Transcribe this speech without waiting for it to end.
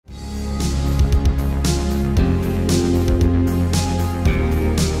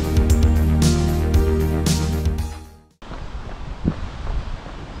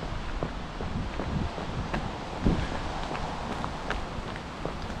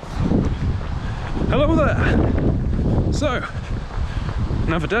Hello there! So,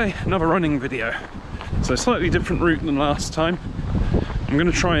 another day, another running video. So slightly different route than last time. I'm going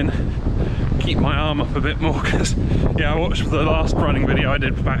to try and keep my arm up a bit more because, yeah, I watched the last running video I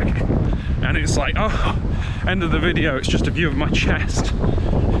did back and it's like, oh, end of the video, it's just a view of my chest.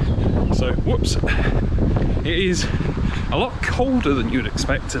 So, whoops. It is a lot colder than you'd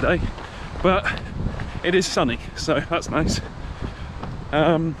expect today, but it is sunny, so that's nice.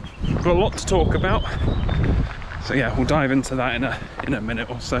 Got a lot to talk about, so yeah, we'll dive into that in a minute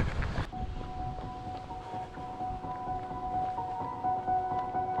or so.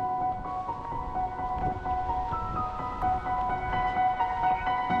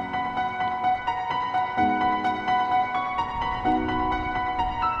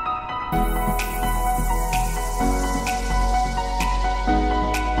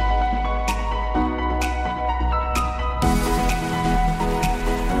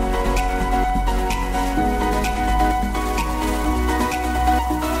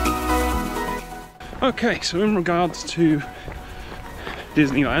 Okay, so in regards to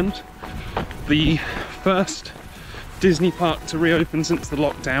Disneyland, the first Disney park to reopen since the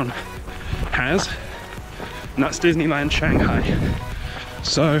lockdown has, and that's Disneyland Shanghai.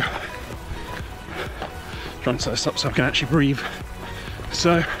 So, trying to set this up so I can actually breathe.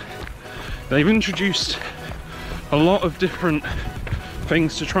 So, they've introduced a lot of different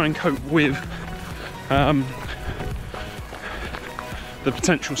things to try and cope with the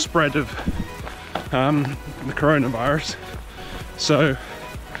potential spread of the coronavirus. So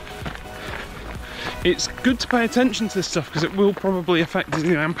it's good to pay attention to this stuff because it will probably affect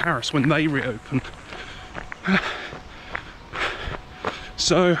Disneyland Paris when they reopen.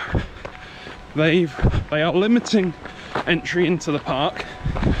 So they are limiting entry into the park.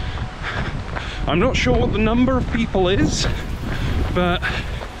 I'm not sure what the number of people is, but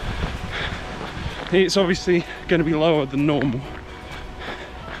it's obviously going to be lower than normal.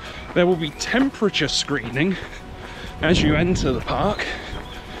 There will be temperature screening as you enter the park,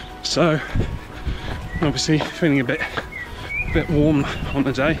 so obviously feeling a bit warm on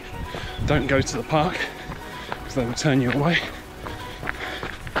the day, don't go to the park because they will turn you away.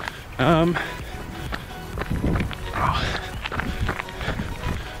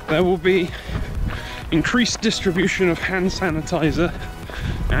 There will be increased distribution of hand sanitizer,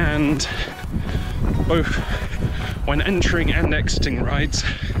 and both when entering and exiting rides,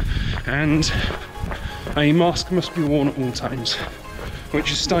 and a mask must be worn at all times,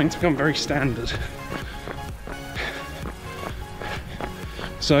 which is starting to become very standard.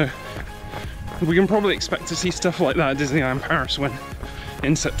 So we can probably expect to see stuff like that at Disneyland Paris when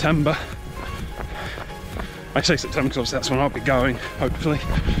in September. I say September because obviously that's when I'll be going, hopefully,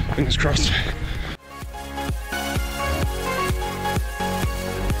 fingers crossed.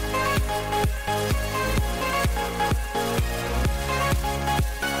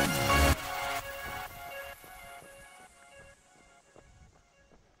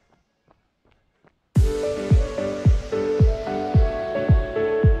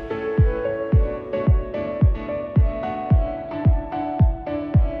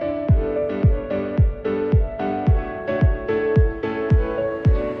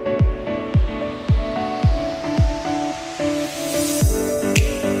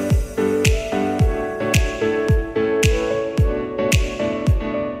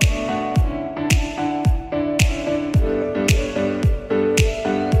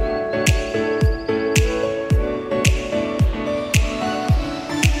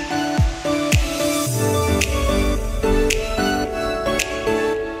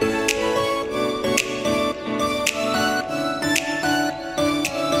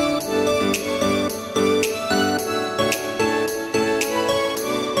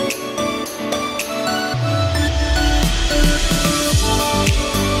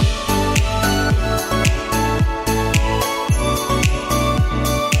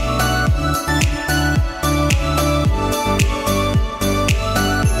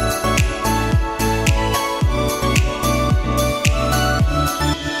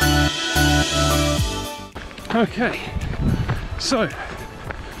 Okay, so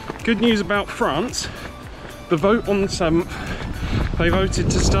good news about France. The vote on the 7th, they voted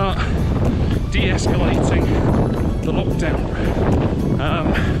to start de-escalating the lockdown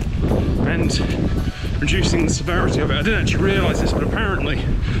and reducing the severity of it. I didn't actually realise this, but apparently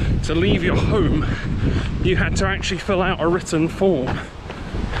to leave your home you had to actually fill out a written form.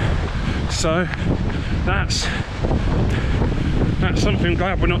 So that's something I'm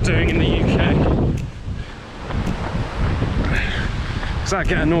glad we're not doing in the UK. That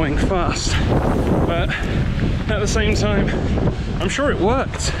get annoying fast, but at the same time I'm sure it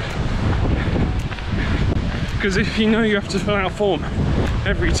worked. Because if you know you have to fill out a form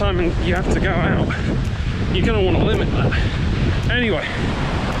every time and you have to go out, you're going to want to limit that. Anyway,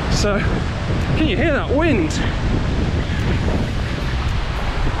 so can you hear that wind?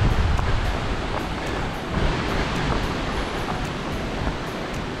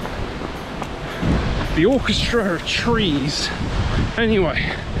 The orchestra of trees.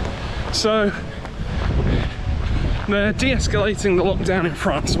 Anyway, so they're de-escalating the lockdown in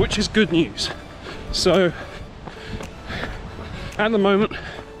France, which is good news. So at the moment,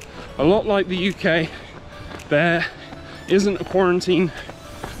 a lot like the UK, there isn't a quarantine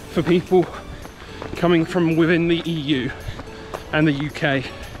for people coming from within the EU and the UK,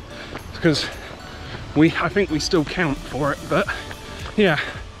 because I think we still count for it, but yeah.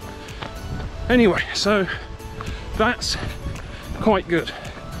 Anyway, so that's quite good,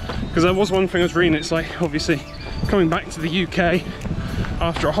 because there was one thing I was reading, it's like, obviously, coming back to the UK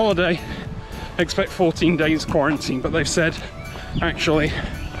after a holiday, expect 14 days quarantine, but they've said, actually,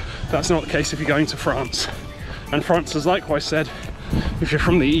 that's not the case if you're going to France. And France has likewise said, if you're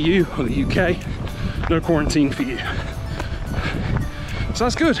from the EU or the UK, no quarantine for you. So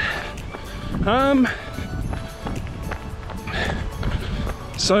that's good.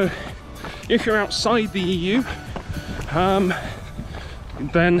 So if you're outside the EU,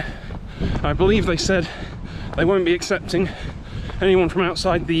 then I believe they said they won't be accepting anyone from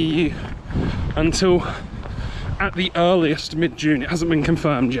outside the EU until at the earliest mid-June. It hasn't been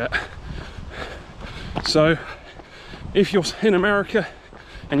confirmed yet. So if you're in America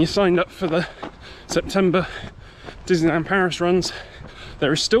and you signed up for the September Disneyland Paris runs,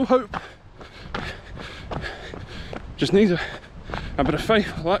 there is still hope. Just need a bit of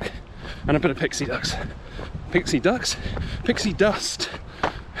faith, luck, and a bit of pixie dust. Pixie ducks? Pixie dust.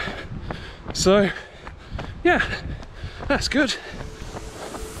 So, yeah, that's good.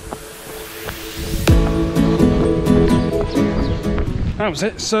 That was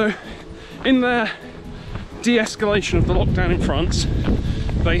it. So, in their de-escalation of the lockdown in France,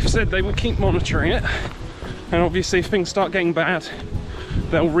 they've said they will keep monitoring it, and obviously if things start getting bad,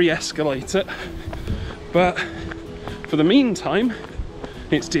 they'll re-escalate it. But for the meantime,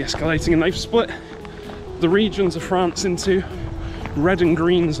 it's de-escalating, and they've split the regions of France into red and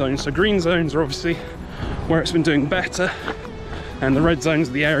green zones. So green zones are obviously where it's been doing better, and the red zones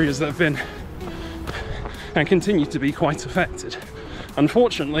are the areas that have been and continue to be quite affected.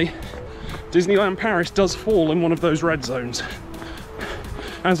 Unfortunately, Disneyland Paris does fall in one of those red zones,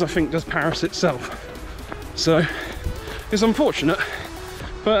 as I think does Paris itself. So it's unfortunate,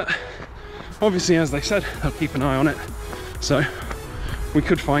 but obviously, as they said, they'll keep an eye on it. So we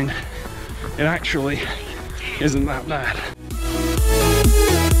could find it actually isn't that bad.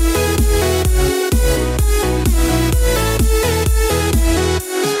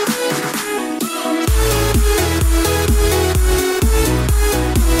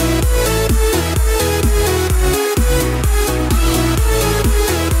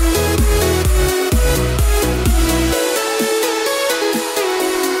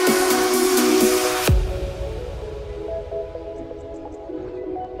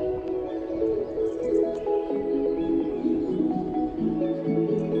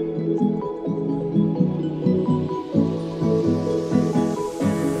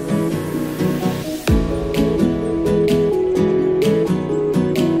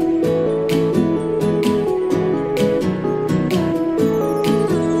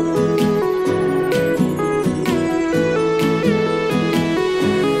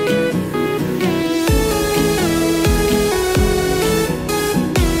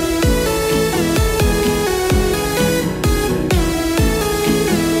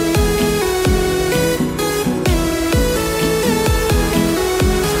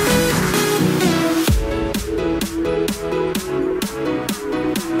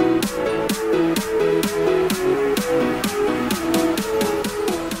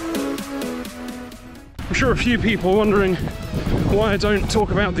 I'm sure a few people are wondering why I don't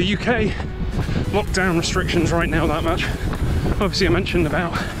talk about the UK lockdown restrictions right now that much. Obviously I mentioned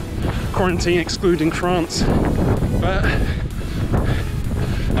about quarantine excluding France, but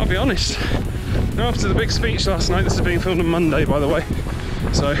I'll be honest, after the big speech last night, this is being filmed on Monday by the way,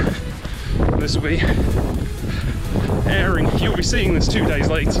 so this will be airing, you'll be seeing this 2 days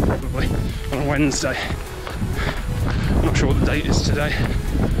later probably, on a Wednesday. I'm not sure what the date is today,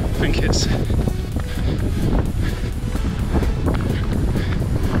 I think it's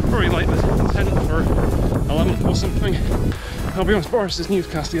probably like the 10th or 11th or something. I'll be honest, Boris's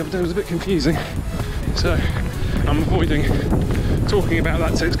newscast the other day was a bit confusing, so I'm avoiding talking about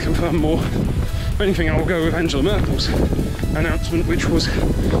that till it's confirmed more. If anything, I'll go with Angela Merkel's announcement, which was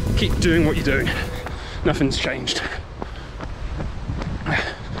keep doing what you're doing. nothing's changed.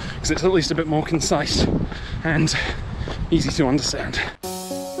 Because it's at least a bit more concise and easy to understand.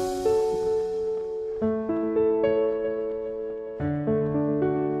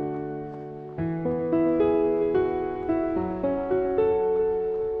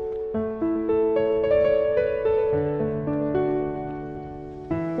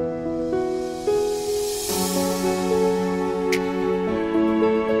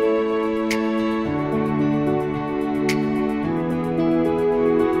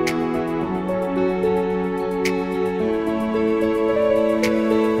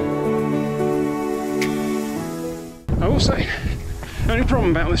 say, the only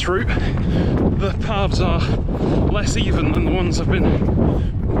problem about this route, the paths are less even than the ones the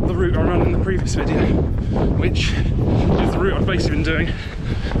route I ran in the previous video, which is the route I've basically been doing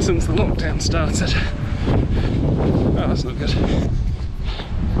since the lockdown started. Oh, that's not good.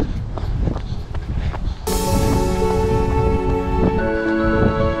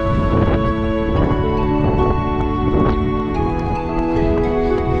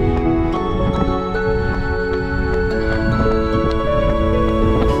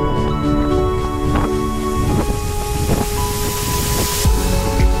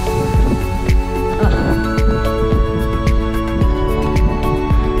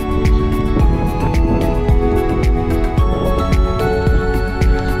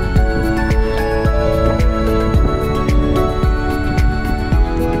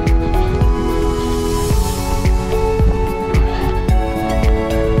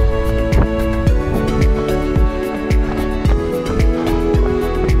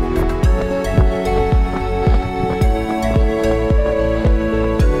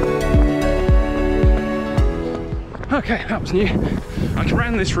 Okay, that was new. I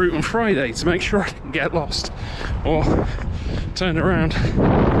ran this route on Friday to make sure I didn't get lost or turn around,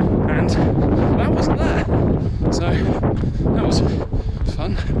 and that wasn't there. So that was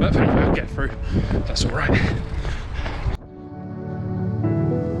fun, but thankfully I'll get through. That's all right.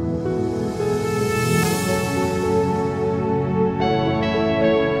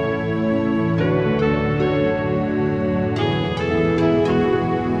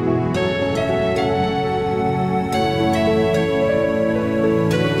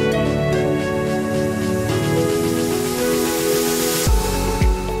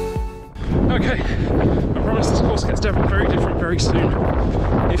 Okay, I promise this course gets very different very soon.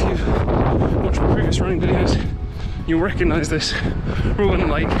 If you've watched my previous running videos, you'll recognise this Ruin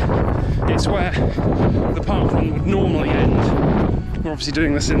Lake. It's where the park run would normally end. We're obviously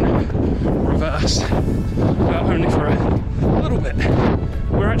doing this in reverse, but only for a little bit.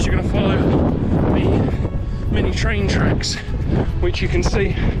 We're actually going to follow the mini train tracks, which you can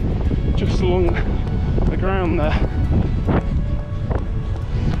see just along the ground there.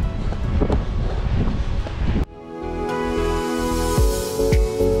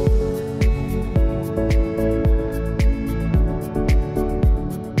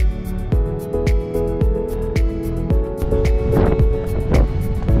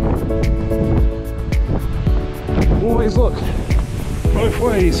 Always look both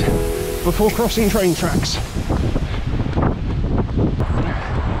ways before crossing train tracks.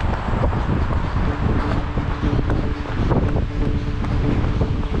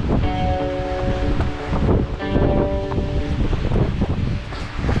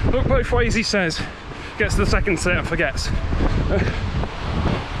 Look both ways, he says. Gets to the second set and forgets.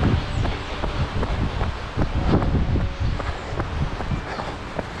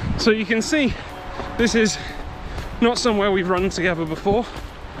 So you can see this is not somewhere we've run together before.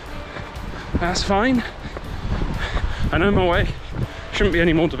 That's fine. I know my way. Shouldn't be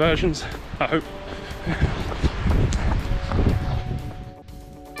any more diversions, I hope.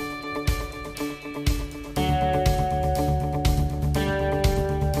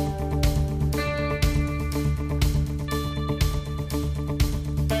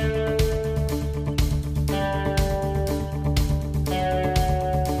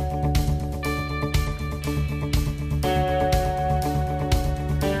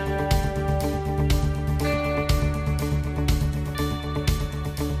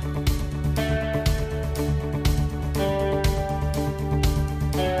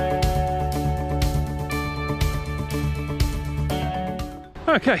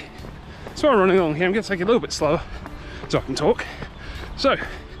 Okay, so I'm running along here. I'm going to take it a little bit slower so I can talk. So,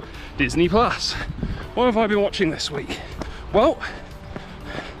 Disney Plus. What have I been watching this week? Well,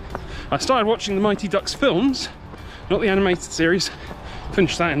 I started watching the Mighty Ducks films, not the animated series.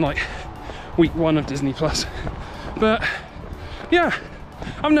 Finished that in like week 1 of Disney Plus. But yeah,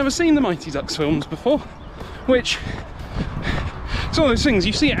 I've never seen the Mighty Ducks films before, which it's one of those things,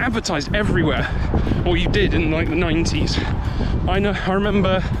 you see it advertised everywhere, or you did in like the 90s. I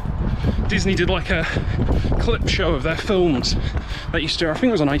remember Disney did like a clip show of their films that used to, I think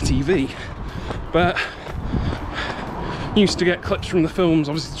it was on ITV, but used to get clips from the films,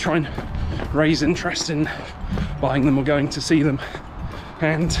 obviously to try and raise interest in buying them or going to see them.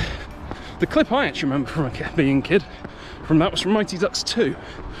 And the clip I actually remember from being a kid from that was from Mighty Ducks 2,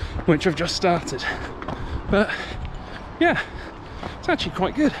 which I've just started. But yeah, it's actually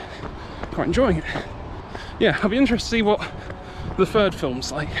quite good, quite enjoying it. Yeah, I'll be interested to see what the third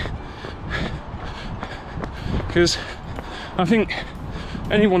film's like, because I think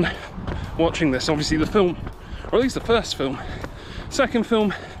anyone watching this, obviously the film, or at least the first film, second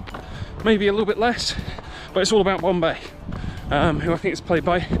film maybe a little bit less, but it's all about Bombay, who I think is played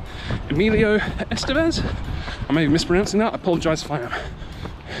by Emilio Estevez. I may be mispronouncing that, I apologise if I am.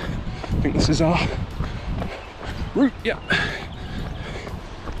 I think this is our route, yeah.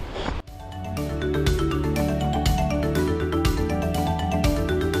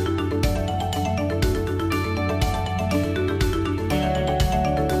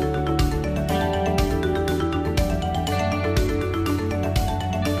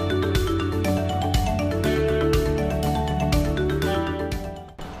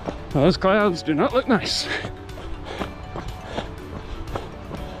 Those clouds do not look nice.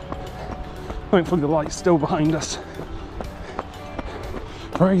 Thankfully the light's still behind us.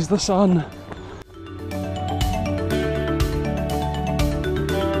 Praise the sun.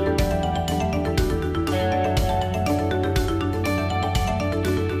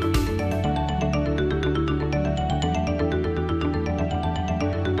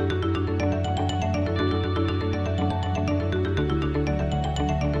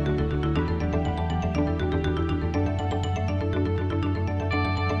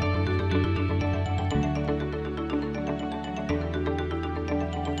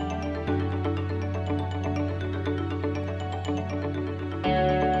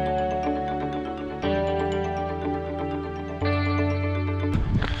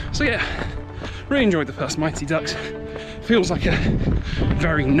 So yeah, really enjoyed the first Mighty Ducks. Feels like a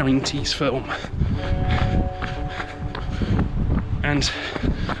very 90s film. And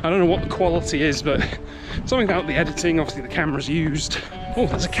I don't know what the quality is, but something about the editing, obviously the cameras used. Oh,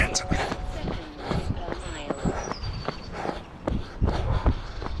 there's a cat.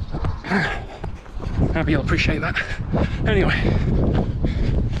 Happy you'll appreciate that. Anyway,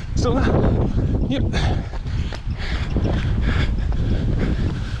 still there? Yep.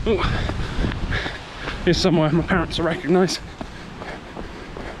 Ooh. Here's somewhere my parents will recognise.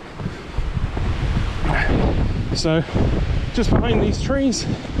 So, just behind these trees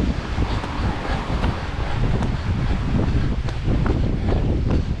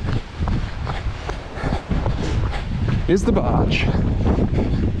is the barge.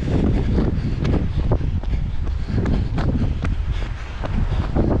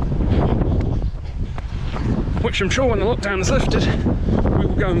 Which I'm sure when the lockdown is lifted, we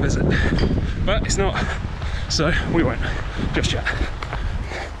will go and visit. But it's not, so we won't just yet.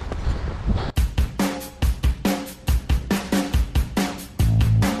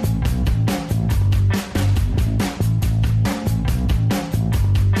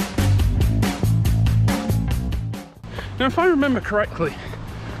 Now, if I remember correctly,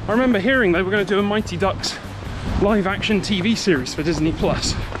 I remember hearing they were going to do a Mighty Ducks live action TV series for Disney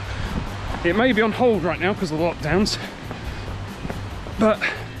Plus. It may be on hold right now because of the lockdowns, but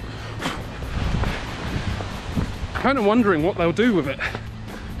I'm kind of wondering what they'll do with it,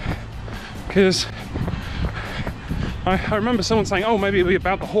 because I remember someone saying, oh, maybe it'll be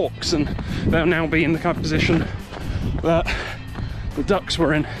about the Hawks, and they'll now be in the kind of position that the Ducks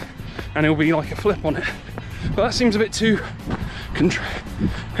were in, and it'll be like a flip on it. But that seems a bit too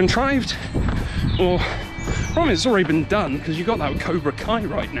contrived, or problem is it's already been done, because you've got that with Cobra Kai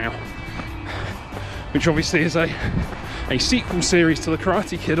right now, which obviously is a sequel series to the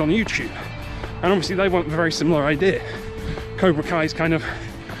Karate Kid on YouTube, and obviously they want a very similar idea. Cobra Kai's kind of,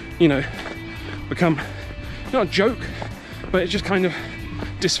 you know, become not a joke, but it's just kind of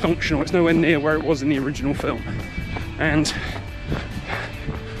dysfunctional. It's nowhere near where it was in the original film. And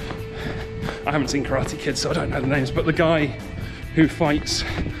I haven't seen Karate Kid, so I don't know the names, but the guy who fights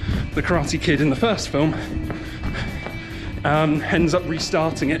the Karate Kid in the first film ends up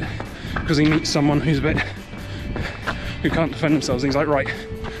restarting it because he meets someone who can't defend themselves, and he's like, right,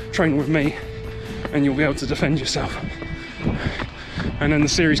 train with me and you'll be able to defend yourself. And then the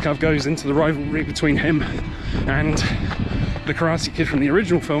series kind of goes into the rivalry between him and the Karate Kid from the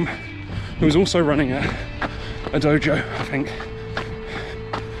original film, who was also running a dojo, I think.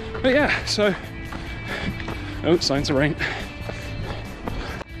 But yeah, so, oh, signs of rain.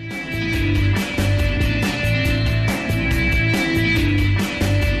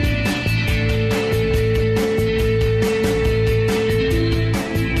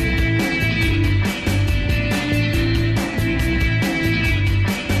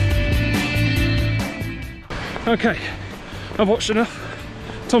 Okay, I've watched enough.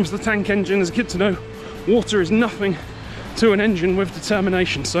 Tom's the Tank Engine. As a kid to know, water is nothing to an engine with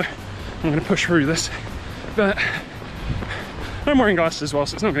determination, so I'm going to push through this. But I'm wearing glasses as well,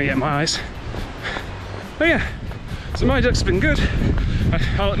 so it's not going to get in my eyes. But yeah, so my duck's been good.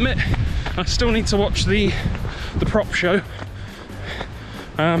 I'll admit, I still need to watch the prop show,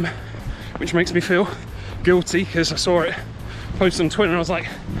 which makes me feel guilty because I saw it posted on Twitter and I was like,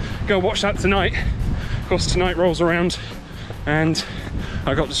 go watch that tonight. Of course, tonight rolls around and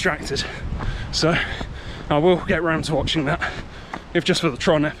I got distracted. So I will get around to watching that, if just for the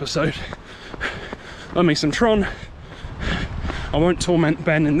Tron episode. Love me some Tron. I won't torment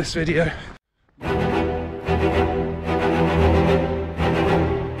Ben in this video.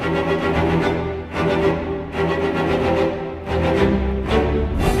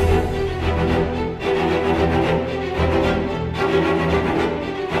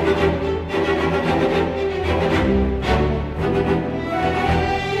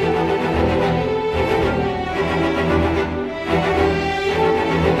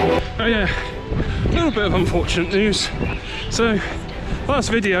 Oh yeah, a little bit of unfortunate news. So,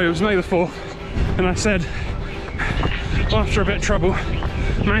 last video was May the 4th, and I said, after a bit of trouble,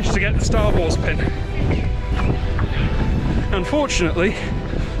 managed to get the Star Wars pin. Unfortunately,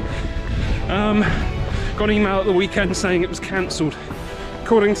 got an email at the weekend saying it was cancelled.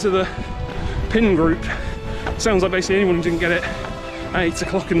 According to the pin group, sounds like basically anyone who didn't get it at 8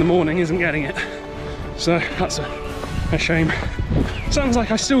 o'clock in the morning isn't getting it. So that's a shame. Sounds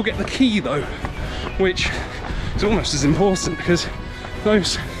like I still get the key though, which is almost as important because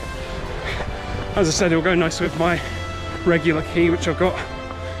those, as I said, it'll go nice with my regular key which I've got,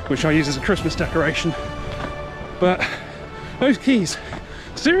 which I use as a Christmas decoration. But those keys,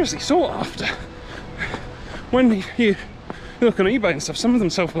 seriously sought after. When you look on eBay and stuff, some of them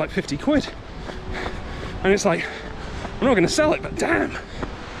sell for like 50 quid. And it's like, I'm not going to sell it, but damn.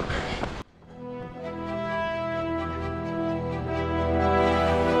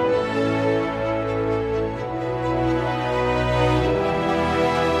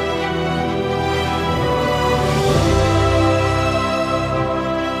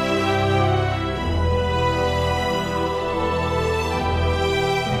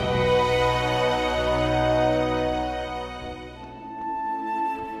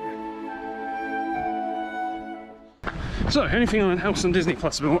 So, anything else on Disney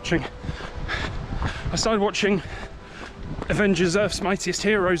Plus I've been watching? I started watching Avengers Earth's Mightiest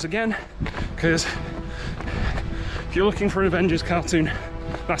Heroes again, because if you're looking for an Avengers cartoon,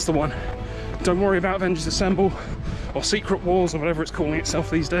 that's the one. Don't worry about Avengers Assemble, or Secret Wars, or whatever it's calling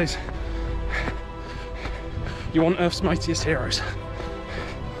itself these days. You want Earth's Mightiest Heroes.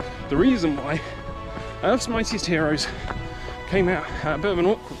 The reason why Earth's Mightiest Heroes came out at a bit of an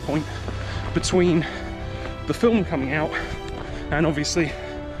awkward point between the film coming out and obviously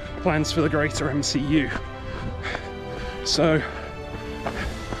plans for the greater MCU. So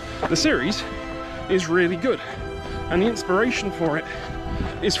the series is really good and the inspiration for it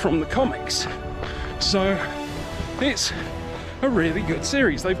is from the comics. So it's a really good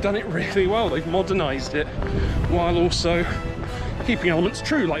series. They've done it really well. They've modernized it while also keeping elements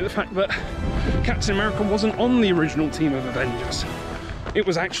true, like the fact that Captain America wasn't on the original team of Avengers. It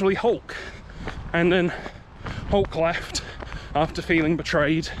was actually Hulk, and then Hulk left after feeling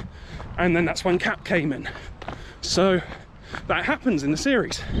betrayed, and then that's when Cap came in. So that happens in the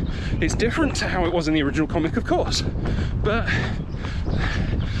series. It's different to how it was in the original comic, of course, but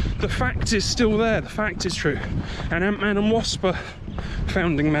the fact is still there, the fact is true. And Ant-Man and Wasp are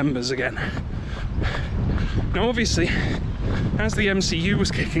founding members again. Now obviously, as the MCU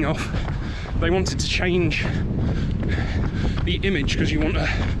was kicking off, they wanted to change the image because you want a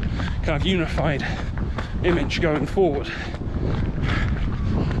kind of unified image going forward.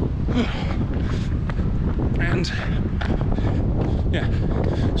 And yeah,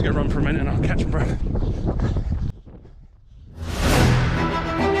 just gonna run for a minute and I'll catch my breath.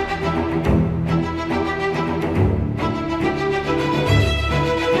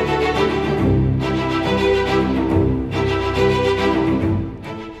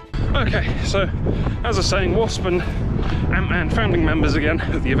 Okay, so as I was saying, Wasp and Ant-Man founding members again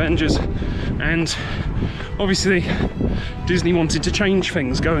of the Avengers, and obviously Disney wanted to change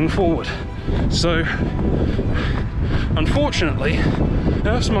things going forward. So unfortunately,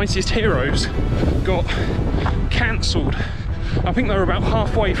 Earth's Mightiest Heroes got cancelled. I think they were about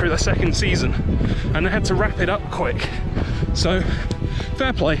halfway through the second season and they had to wrap it up quick. So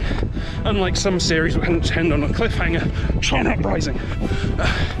fair play. Unlike some series which end on a cliffhanger, Tron Uprising,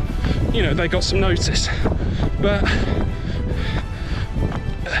 you know, they got some notice. But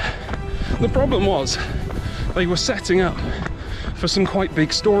the problem was they were setting up for some quite big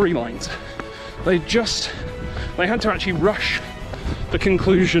storylines. They had to actually rush the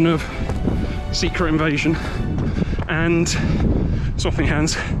conclusion of Secret Invasion and swapping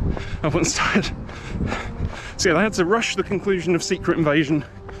hands up and started. So yeah, they had to rush the conclusion of Secret Invasion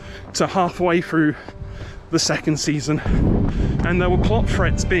to halfway through the second season, and there were plot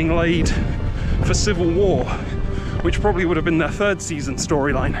threads being laid for Civil War, which probably would have been their third season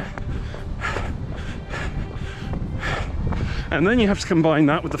storyline. And then you have to combine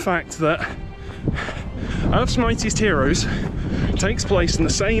that with the fact that Earth's Mightiest Heroes takes place in the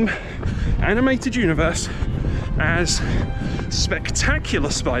same animated universe as Spectacular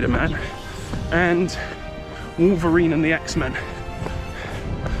Spider-Man and Wolverine and the X-Men,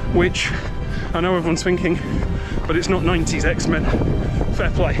 which I know everyone's thinking, but it's not 90s X-Men. Fair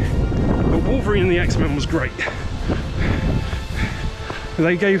play. But Wolverine and the X-Men was great.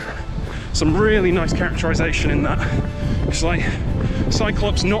 They gave some really nice characterization in that. It's like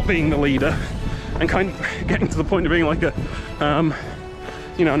Cyclops not being the leader and kind of getting to the point of being like a,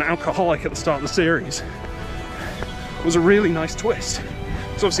 you know, an alcoholic at the start of the series was a really nice twist.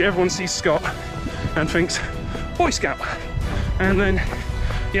 So obviously everyone sees Scott and thinks, Boy Scout. And then,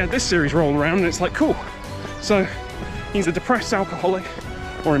 yeah, this series rolled around and it's like, cool. So he's a depressed alcoholic,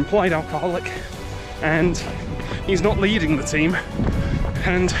 or implied alcoholic, and he's not leading the team.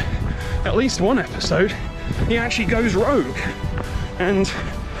 And at least one episode, he actually goes rogue and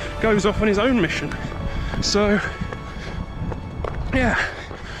goes off on his own mission. So, yeah.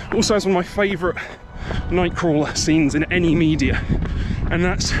 Also has one of my favourite Nightcrawler scenes in any media, and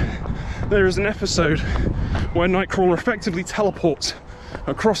that's, there is an episode where Nightcrawler effectively teleports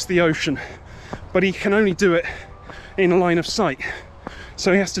across the ocean, but he can only do it in a line of sight.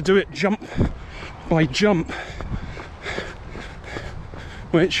 So he has to do it jump by jump,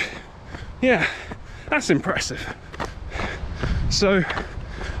 which, yeah, that's impressive. So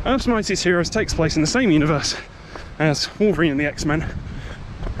Earth's Mightiest Heroes takes place in the same universe as Wolverine and the X-Men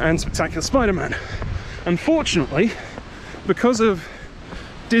and Spectacular Spider-Man. Unfortunately, because of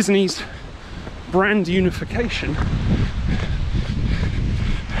Disney's brand unification,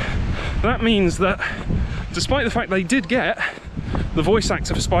 that means that despite the fact they did get the voice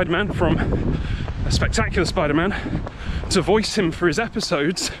actor for Spider-Man from Spectacular Spider-Man to voice him for his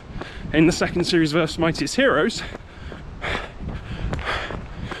episodes in the second series of Earth's Mightiest Heroes,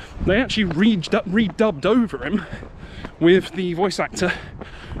 they actually redubbed over him with the voice actor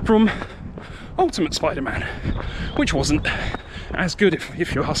from Ultimate Spider-Man, which wasn't as good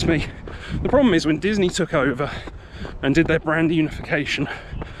if you ask me. The problem is when Disney took over and did their brand unification,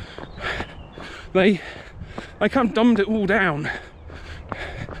 they kind of dumbed it all down.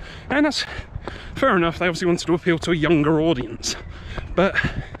 And that's fair enough, they obviously wanted to appeal to a younger audience, but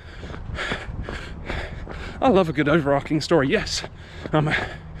I love a good overarching story. Yes, I'm a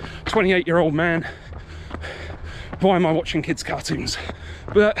 28-year-old man. Why am I watching kids' cartoons?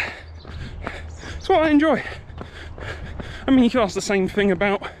 But it's what I enjoy. I mean, you could ask the same thing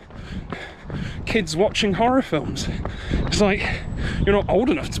about kids watching horror films. It's like, you're not old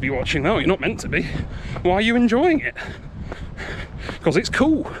enough to be watching that, or you're not meant to be. Why are you enjoying it? Because it's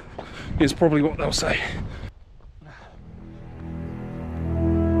cool, is probably what they'll say.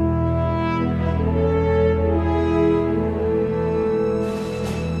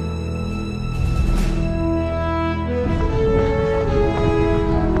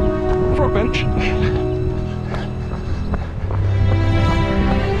 Frog bench.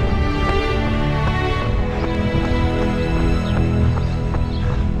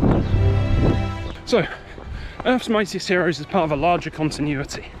 So, Earth's Mightiest Heroes is part of a larger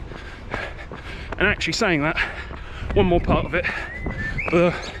continuity. And actually saying that, one more part of it,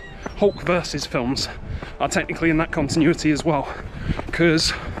 the Hulk versus films are technically in that continuity as well.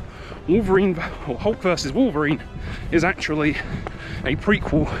 Because Wolverine, or Hulk versus Wolverine, is actually a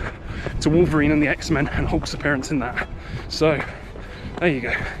prequel to Wolverine and the X-Men and Hulk's appearance in that. So, there you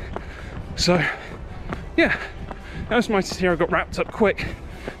go. So, yeah, Earth's Mightiest Hero got wrapped up quick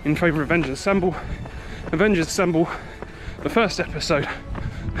in favour of Avengers Assemble. Avengers Assemble, the first episode,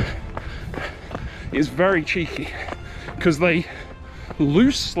 is very cheeky because they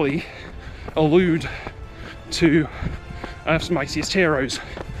loosely allude to Earth's Mightiest Heroes.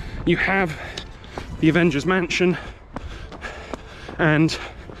 You have the Avengers Mansion, and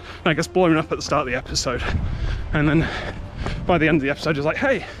that gets blown up at the start of the episode, and then by the end of the episode it's like,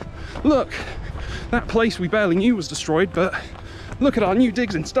 hey, look, that place we barely knew was destroyed, but look at our new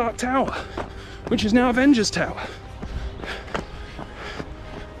digs in Stark Tower, which is now Avengers Tower.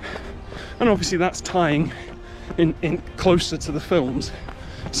 And obviously that's tying in closer to the films.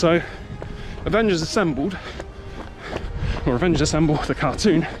 So Avengers Assembled, or Avengers Assemble, the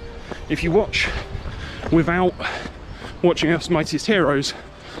cartoon, if you watch without watching Earth's Mightiest Heroes,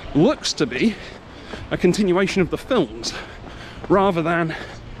 looks to be a continuation of the films rather than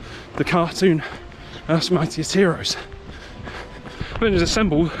the cartoon Earth's Mightiest Heroes. Avengers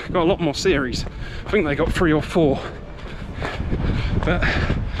Assemble got a lot more series. I think they got 3 or 4, but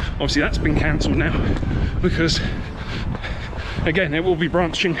obviously that's been cancelled now because, again, it will be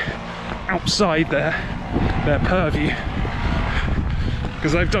branching outside their purview,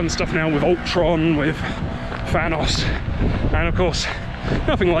 because they've done stuff now with Ultron, with Thanos, and of course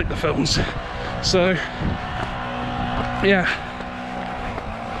nothing like the films. So yeah,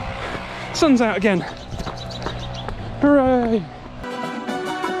 sun's out again, hooray!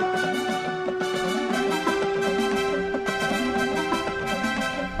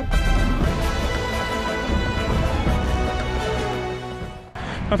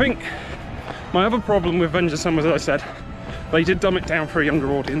 I think my other problem with Avengers Assemble, as I said, they did dumb it down for a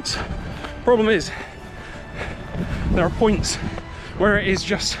younger audience. Problem is, there are points where it is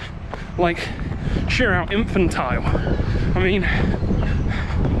just like sheer out infantile. I mean,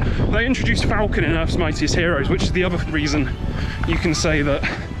 they introduced Falcon in Earth's Mightiest Heroes, which is the other reason you can say that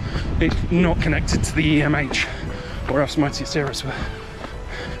it's not connected to the EMH or Earth's Mightiest Heroes, were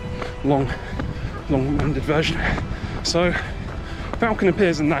long-winded version. So Falcon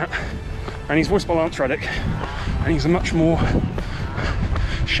appears in that, and he's voiced by Lance Reddick, and he's a much more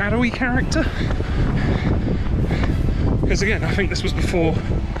shadowy character. Because again, I think this was before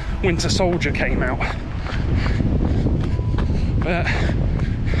Winter Soldier came out. But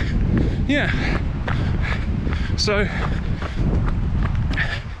yeah, so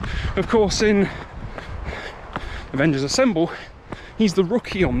of course in Avengers Assemble, he's the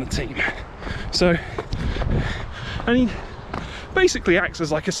rookie on the team. So, and he basically acts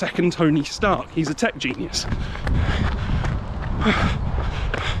as like a second Tony Stark. He's a tech genius,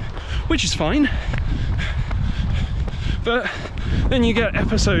 which is fine. But then you get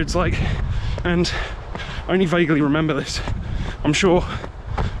episodes like, and I only vaguely remember this, I'm sure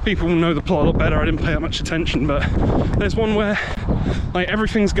people will know the plot a lot better, I didn't pay that much attention, but there's one where like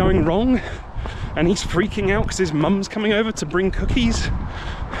everything's going wrong and he's freaking out because his mum's coming over to bring cookies,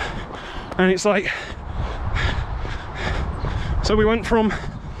 and it's like, so we went from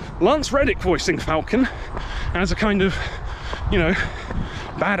Lance Reddick voicing Falcon as a kind of, you know,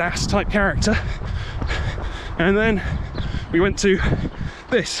 badass type character, and then we went to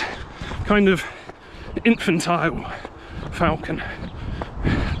this kind of infantile Falcon.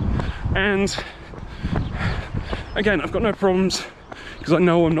 And again, I've got no problems because I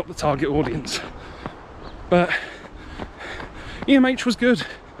know I'm not the target audience, but EMH was good.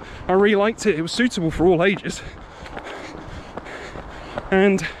 I really liked it. It was suitable for all ages.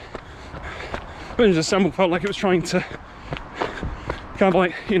 And Avengers Assemble felt like it was trying to kind of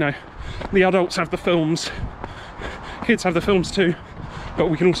like, you know, the adults have the films, kids have the films too, but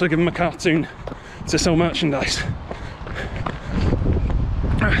we can also give them a cartoon to sell merchandise.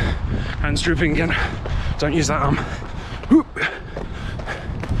 Hands drooping again. Don't use that arm. Whoop.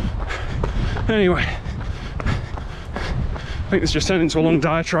 Anyway, I think this just turned into a long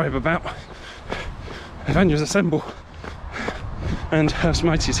diatribe about Avengers Assemble and Earth's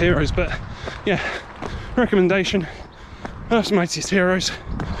Mightiest Heroes, but yeah, recommendation, Earth's Mightiest Heroes.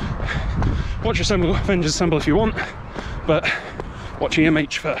 Watch Avengers Assemble if you want, but watch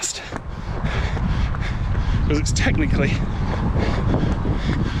EMH first, because it's technically,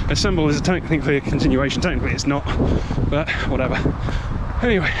 Assemble is technically a continuation. Technically it's not, but whatever.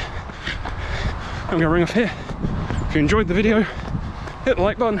 Anyway, I'm gonna ring off here. If you enjoyed the video, hit the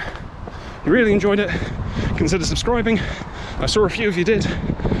like button. If you really enjoyed it, consider subscribing. I saw a few of you did.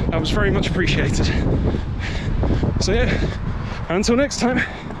 That was very much appreciated. So yeah, until next time,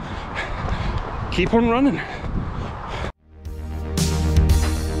 keep on running.